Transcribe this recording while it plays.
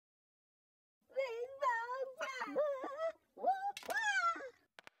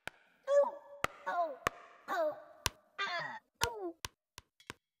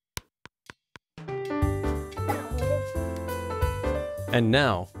And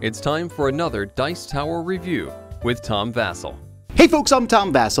now, it's time for another Dice Tower review with Tom Vasel. Hey folks, I'm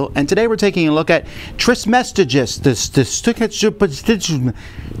Tom Vasel, and today we're taking a look at Trismegistus.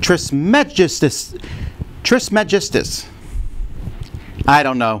 Trismegistus. I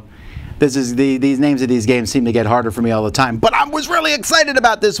don't know. These names of these games seem to get harder for me all the time. But I was really excited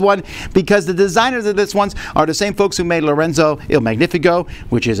about this one because the designers of this ones are the same folks who made Lorenzo Il Magnifico,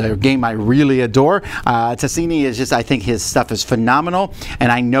 which is a game I really adore. Tassini is just, I think his stuff is phenomenal.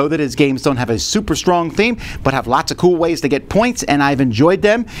 And I know that his games don't have a super strong theme, but have lots of cool ways to get points, and I've enjoyed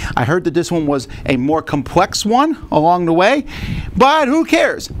them. I heard that this one was a more complex one along the way, but who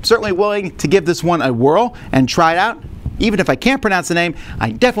cares? I'm certainly willing to give this one a whirl and try it out. Even if I can't pronounce the name,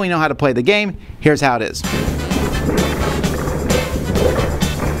 I definitely know how to play the game. Here's how it is.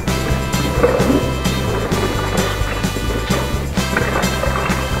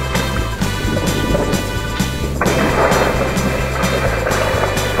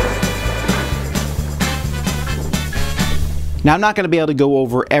 Now, I'm not going to be able to go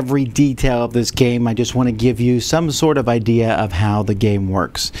over every detail of this game. I just want to give you some sort of idea of how the game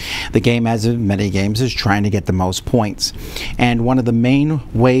works. The game, as in many games, is trying to get the most points. And one of the main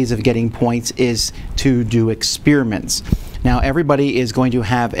ways of getting points is to do experiments. Now, everybody is going to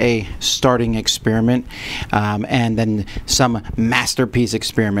have a starting experiment and then some masterpiece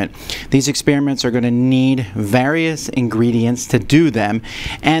experiment. These experiments are going to need various ingredients to do them,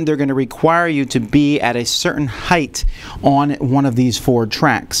 and they're going to require you to be at a certain height on one of these 4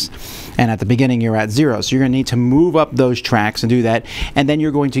 tracks. And at the beginning, you're at 0. So you're going to need to move up those tracks and do that. And then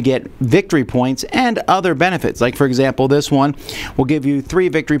you're going to get victory points and other benefits. Like, for example, this one will give you 3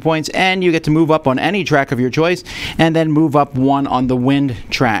 victory points, and you get to move up on any track of your choice, and then move up 1 on the wind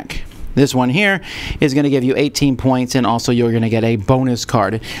track. This one here is going to give you 18 points, and also you're going to get a bonus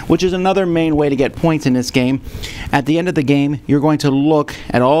card, which is another main way to get points in this game. At the end of the game, you're going to look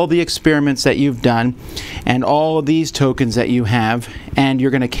at all the experiments that you've done and all of these tokens that you have, and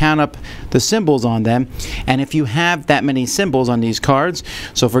you're going to count up the symbols on them. And if you have that many symbols on these cards,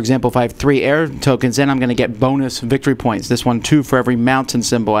 so for example, if I have 3 air tokens, then I'm going to get bonus victory points. This one, 2 for every mountain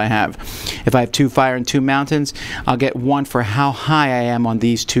symbol I have. If I have 2 fire and 2 mountains, I'll get 1 for how high I am on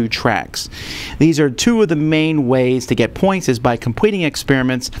these 2 tracks. These are 2 of the main ways to get points, is by completing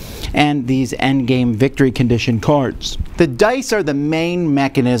experiments and these endgame victory condition cards. The dice are the main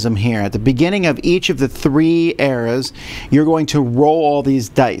mechanism here. At the beginning of each of the 3 eras, you're going to roll all these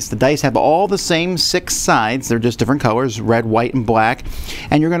dice. The dice have all the same 6 sides. They're just different colors, red, white, and black.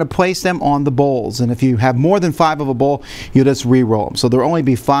 And you're going to place them on the bowls. And if you have more than 5 of a bowl, you'll just re-roll them. So there'll only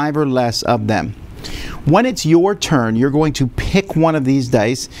be 5 or less of them. When it's your turn, you're going to pick one of these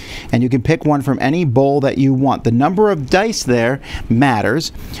dice, and you can pick one from any bowl that you want. The number of dice there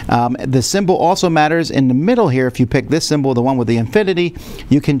matters. The symbol also matters in the middle here. If you pick this symbol, the one with the infinity,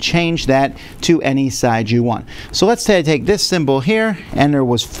 you can change that to any side you want. So let's say I take this symbol here, and there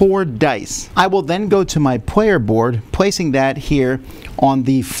was 4 dice. I will then go to my player board, placing that here on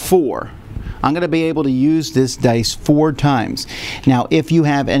the 4. I'm going to be able to use this dice 4 times. Now, if you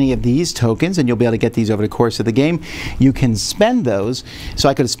have any of these tokens, and you'll be able to get these over the course of the game, you can spend those. So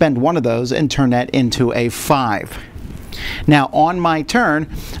I could spend one of those and turn that into a 5. Now, on my turn,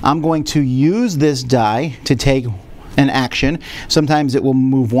 I'm going to use this die to take an action. Sometimes it will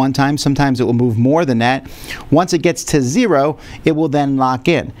move 1 time, sometimes it will move more than that. Once it gets to 0, it will then lock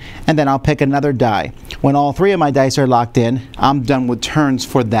in. And then I'll pick another die. When all 3 of my dice are locked in, I'm done with turns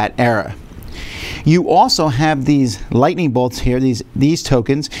for that era. You also have these lightning bolts here, these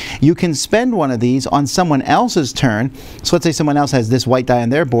tokens. You can spend one of these on someone else's turn. So let's say someone else has this white die on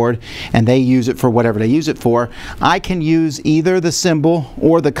their board, and they use it for whatever they use it for. I can use either the symbol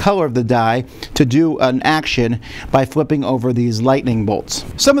or the color of the die to do an action by flipping over these lightning bolts.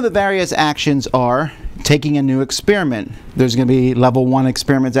 Some of the various actions are taking a new experiment. There's going to be level 1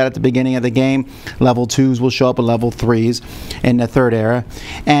 experiments at the beginning of the game. Level 2s will show up at level 3s in the 3rd era.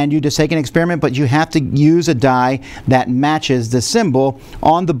 And you just take an experiment, but you have to use a die that matches the symbol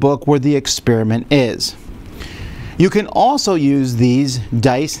on the book where the experiment is. You can also use these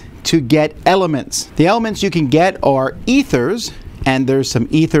dice to get elements. The elements you can get are ethers. And there's some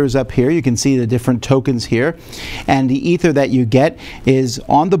ethers up here. You can see the different tokens here. And the ether that you get is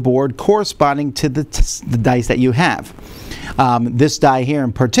on the board corresponding to the dice that you have. This die here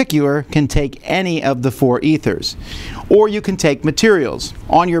in particular can take any of the 4 ethers. Or you can take materials.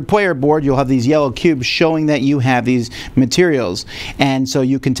 On your player board, you'll have these yellow cubes showing that you have these materials. And so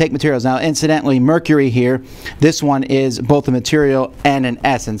you can take materials. Now, incidentally, Mercury here, this one is both a material and an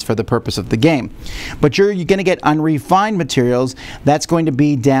essence for the purpose of the game. But you're going to get unrefined materials. That's going to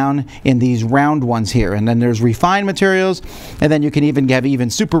be down in these round ones here. And then there's refined materials, and then you can even have even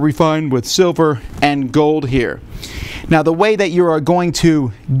super refined with silver and gold here. Now, the way that you are going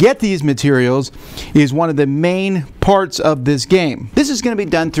to get these materials is one of the main parts of this game. This is going to be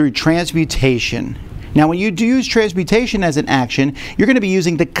done through transmutation. Now, when you do use transmutation as an action, you're going to be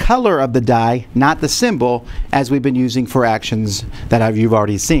using the color of the die, not the symbol, as we've been using for actions that you've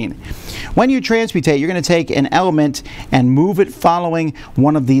already seen. When you transmutate, you're going to take an element and move it following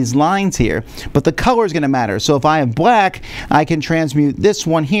one of these lines here, but the color is going to matter. So if I have black, I can transmute this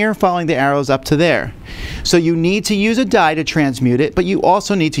one here following the arrows up to there. So you need to use a die to transmute it, but you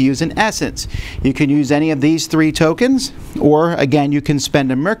also need to use an essence. You can use any of these 3 tokens, or again, you can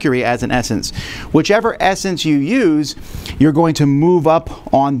spend a Mercury as an essence. Whichever essence you use, you're going to move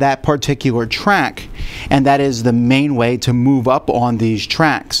up on that particular track, and that is the main way to move up on these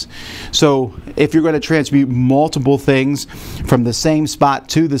tracks. So if you're going to transmute multiple things from the same spot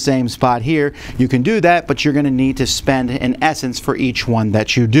to the same spot here, you can do that, but you're going to need to spend an essence for each one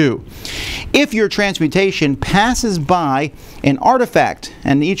that you do. If your transmutation passes by an artifact,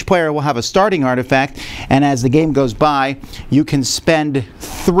 and each player will have a starting artifact, and as the game goes by, you can spend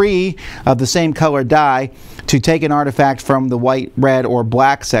 3 of the same color die to take an artifact from the white, red, or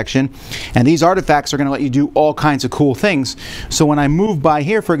black section. And these artifacts are going to let you do all kinds of cool things. So when I move by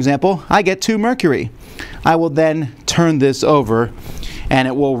here, for example, I get 2 Mercury. I will then turn this over, and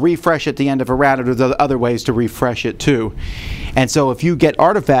it will refresh at the end of a round, or there's other ways to refresh it too. And so if you get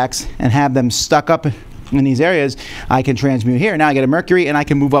artifacts and have them stuck up in these areas, I can transmute here. Now I get a Mercury, and I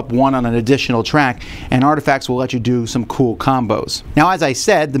can move up 1 on an additional track, and artifacts will let you do some cool combos. Now, as I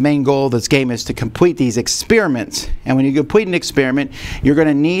said, the main goal of this game is to complete these experiments. And when you complete an experiment, you're going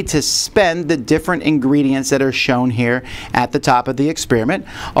to need to spend the different ingredients that are shown here at the top of the experiment.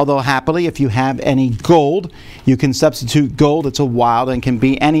 Although happily, if you have any gold, you can substitute gold. It's a wild and can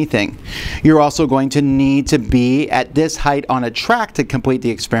be anything. You're also going to need to be at this height on a track to complete the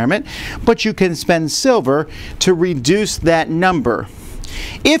experiment, but you can spend silver to reduce that number.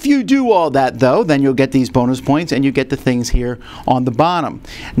 If you do all that, though, then you'll get these bonus points, and you get the things here on the bottom.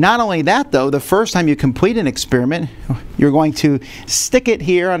 Not only that, though, the first time you complete an experiment, you're going to stick it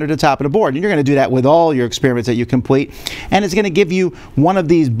here under the top of the board. And you're going to do that with all your experiments that you complete, and it's going to give you one of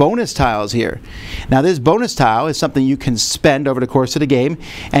these bonus tiles here. Now, this bonus tile is something you can spend over the course of the game,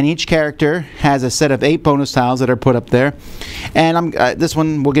 and each character has a set of 8 bonus tiles that are put up there. And this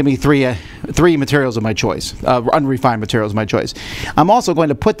one will give me 3 materials of my choice, unrefined materials of my choice. I'm also going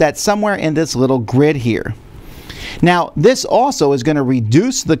to put that somewhere in this little grid here. Now, this also is going to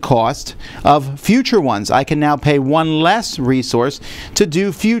reduce the cost of future ones. I can now pay 1 less resource to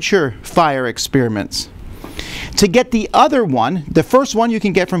do future fire experiments. To get the other one, the first one you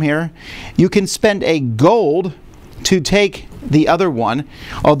can get from here, you can spend a gold to take the other one.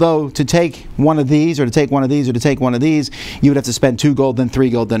 Although to take one of these, or to take one of these, or to take one of these, you would have to spend 2 gold, then 3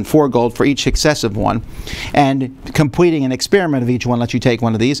 gold, then 4 gold for each successive one. And completing an experiment of each one lets you take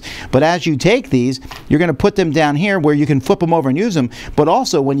one of these. But as you take these, you're going to put them down here where you can flip them over and use them. But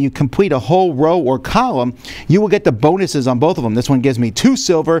also, when you complete a whole row or column, you will get the bonuses on both of them. This one gives me 2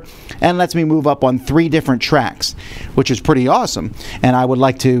 silver and lets me move up on 3 different tracks, which is pretty awesome. And I would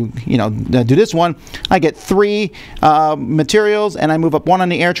like to, do this one. I get 3 materials, and I move up 1 on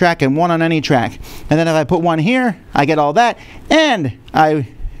the air track and 1 on any track. And then if I put 1 here, I get all that, and I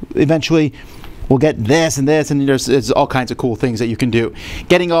eventually will get this and this, and there's all kinds of cool things that you can do.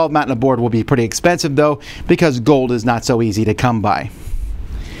 Getting all of them out on the board will be pretty expensive, though, because gold is not so easy to come by.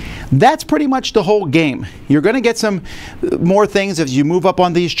 That's pretty much the whole game. You're going to get some more things as you move up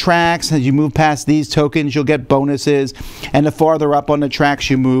on these tracks. As you move past these tokens, you'll get bonuses. And the farther up on the tracks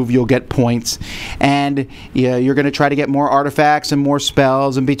you move, you'll get points. And you're going to try to get more artifacts and more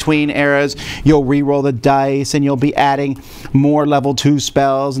spells. And between eras, you'll re-roll the dice, and you'll be adding more level 2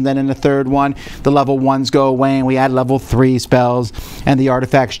 spells. And then in the third one, the level 1s go away, and we add level 3 spells. And the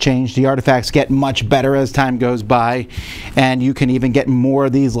artifacts change. The artifacts get much better as time goes by. And you can even get more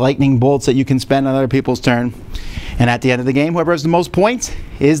of these lightning bolts that you can spend on other people's turn. And at the end of the game, whoever has the most points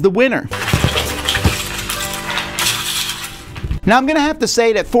is the winner. Now, I'm going to have to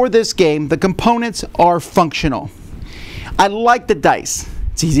say that for this game, the components are functional. I like the dice.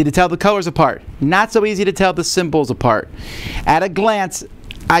 It's easy to tell the colors apart. Not so easy to tell the symbols apart. At a glance,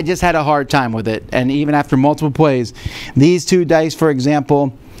 I just had a hard time with it. And even after multiple plays, these two dice, for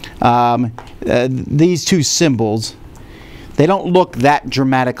example, these two symbols, they don't look that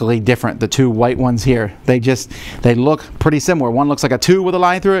dramatically different, the two white ones here. They look pretty similar. One looks like a 2 with a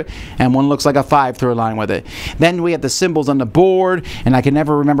line through it, and one looks like a 5 through a line with it. Then we have the symbols on the board, and I can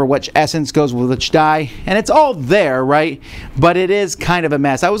never remember which essence goes with which die. And it's all there, right? But it is kind of a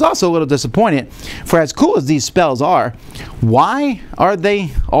mess. I was also a little disappointed, for as cool as these spells are, why are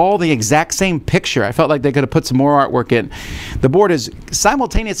they all the exact same picture? I felt like they could have put some more artwork in. The board is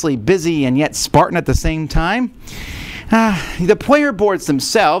simultaneously busy and yet Spartan at the same time. The player boards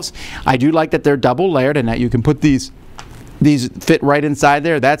themselves, I do like that they're double layered and that you can put these fit right inside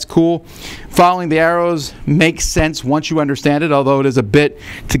there. That's cool. Following the arrows makes sense once you understand it, although it is a bit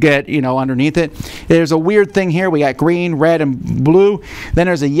to get, underneath it. There's a weird thing here. We got green, red, and blue. Then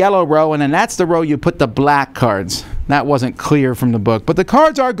there's a yellow row, and then that's the row you put the black cards. That wasn't clear from the book, but the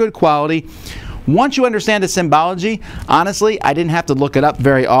cards are good quality. Once you understand the symbology, honestly, I didn't have to look it up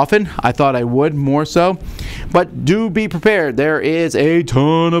very often. I thought I would more so. But do be prepared. There is a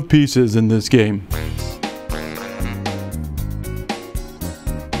ton of pieces in this game.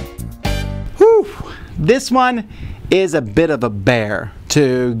 Whew. This one is a bit of a bear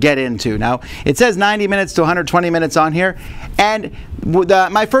to get into. Now, it says 90 minutes to 120 minutes on here, and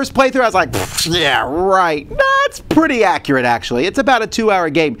my first playthrough, I was like, yeah, right. That's pretty accurate, actually. It's about a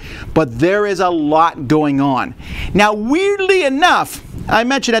 2-hour game, but there is a lot going on. Now, weirdly enough, I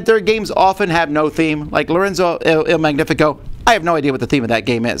mentioned that their games often have no theme, like Lorenzo Il Magnifico. I have no idea what the theme of that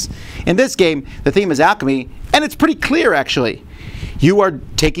game is. In this game, the theme is alchemy, and it's pretty clear, actually. You are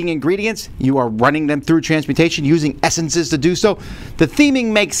taking ingredients, you are running them through transmutation, using essences to do so. The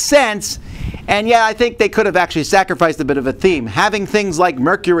theming makes sense, and yeah, I think they could have actually sacrificed a bit of a theme. Having things like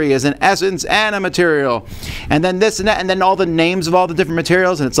mercury as an essence and a material, and then this and that, and then all the names of all the different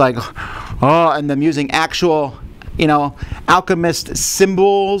materials, and it's like, oh, and them using actual, alchemist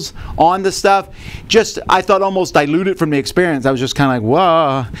symbols on the stuff. Just, I thought almost diluted from the experience. I was just kind of like,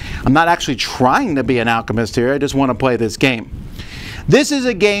 whoa, I'm not actually trying to be an alchemist here. I just want to play this game. This is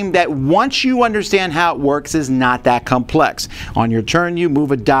a game that once you understand how it works is not that complex. On your turn, you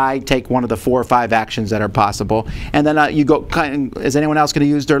move a die, take one of the 4 or 5 actions that are possible, and then you go, is anyone else going to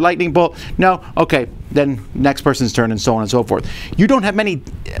use their lightning bolt? No? Okay, then next person's turn, and so on and so forth. You don't have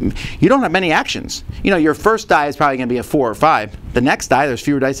many actions. Your first die is probably going to be a 4 or 5. The next die, there's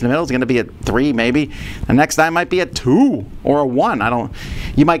fewer dice in the middle, is going to be a 3 maybe. The next die might be a 2 or a 1.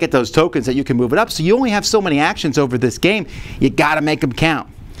 You might get those tokens that you can move it up. So you only have so many actions over this game. You got to make them count.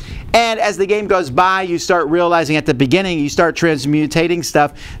 And as the game goes by, you start realizing at the beginning, you start transmutating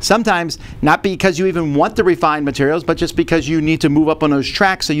stuff, sometimes not because you even want the refined materials, but just because you need to move up on those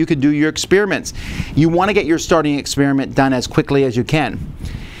tracks so you can do your experiments. You want to get your starting experiment done as quickly as you can.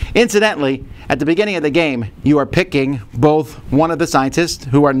 Incidentally, at the beginning of the game, you are picking both one of the scientists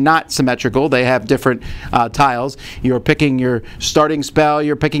who are not symmetrical. They have different tiles. You're picking your starting spell.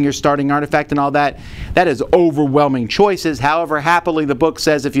 You're picking your starting artifact and all that. That is overwhelming choices. However, happily, the book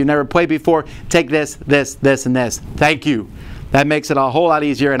says if you've never played before, take this, this, this, and this. Thank you. That makes it a whole lot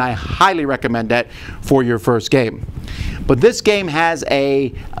easier, and I highly recommend that for your first game. But this game has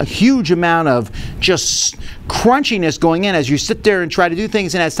a huge amount of just crunchiness going in as you sit there and try to do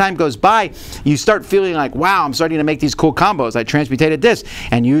things, and as time goes by, you start feeling like, wow, I'm starting to make these cool combos. I transmutated this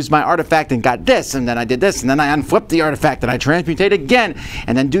and used my artifact and got this, and then I did this, and then I unflipped the artifact and I transmutate again,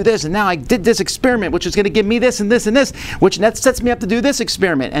 and then do this, and now I did this experiment, which is going to give me this and this and this, which that sets me up to do this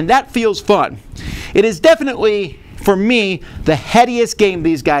experiment, and that feels fun. It is definitely, for me, the headiest game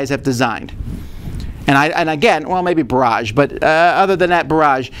these guys have designed. And again, well, maybe Barrage, but other than that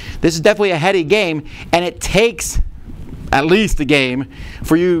Barrage, this is definitely a heady game, and it takes at least a game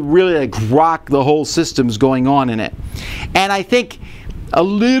for you really to rock the whole systems going on in it. And I think a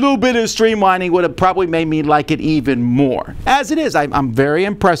little bit of streamlining would have probably made me like it even more. As it is, I'm very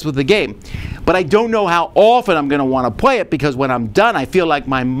impressed with the game. But I don't know how often I'm going to want to play it, because when I'm done, I feel like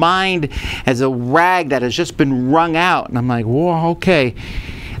my mind has a rag that has just been wrung out. And I'm like, whoa, okay.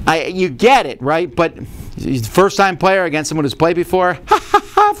 You get it, right? But first-time player against someone who's played before, ha ha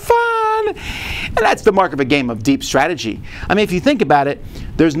ha, fun! And that's the mark of a game of deep strategy. I mean, if you think about it,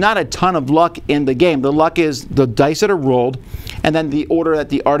 there's not a ton of luck in the game. The luck is the dice that are rolled, and then the order that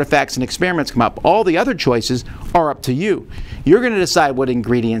the artifacts and experiments come up. All the other choices are up to you. You're going to decide what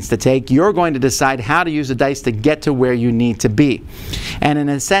ingredients to take. You're going to decide how to use the dice to get to where you need to be. And in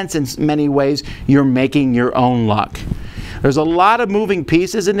a sense, in many ways, you're making your own luck. There's a lot of moving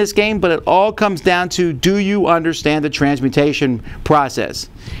pieces in this game, but it all comes down to, do you understand the transmutation process?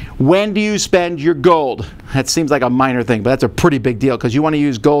 When do you spend your gold? That seems like a minor thing, but that's a pretty big deal because you want to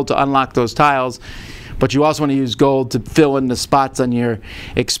use gold to unlock those tiles, but you also want to use gold to fill in the spots on your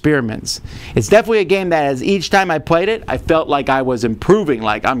experiments. It's definitely a game that as each time I played it, I felt like I was improving,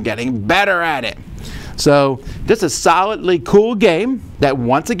 like I'm getting better at it. So just a solidly cool game that,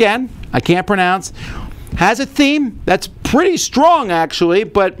 once again, I can't pronounce, has a theme that's pretty strong actually,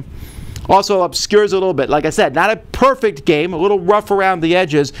 but also obscures a little bit. Like I said, not a perfect game, a little rough around the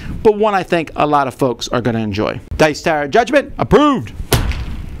edges, but one I think a lot of folks are going to enjoy. Dice Tower Judgment, approved!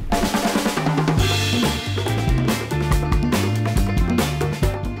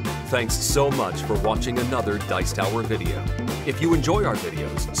 Thanks so much for watching another Dice Tower video. If you enjoy our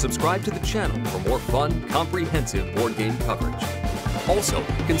videos, subscribe to the channel for more fun, comprehensive board game coverage. Also,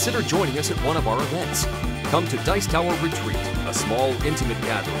 consider joining us at one of our events. Come to Dice Tower Retreat, a small, intimate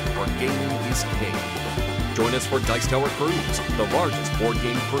gathering where gaming is king. Join us for Dice Tower Cruise, the largest board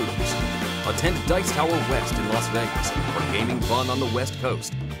game cruise. Attend Dice Tower West in Las Vegas for gaming fun on the West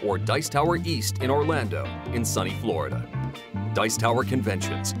Coast, or Dice Tower East in Orlando in sunny Florida. Dice Tower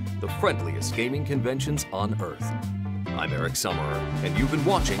Conventions, the friendliest gaming conventions on Earth. I'm Eric Summerer, and you've been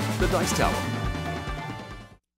watching the Dice Tower.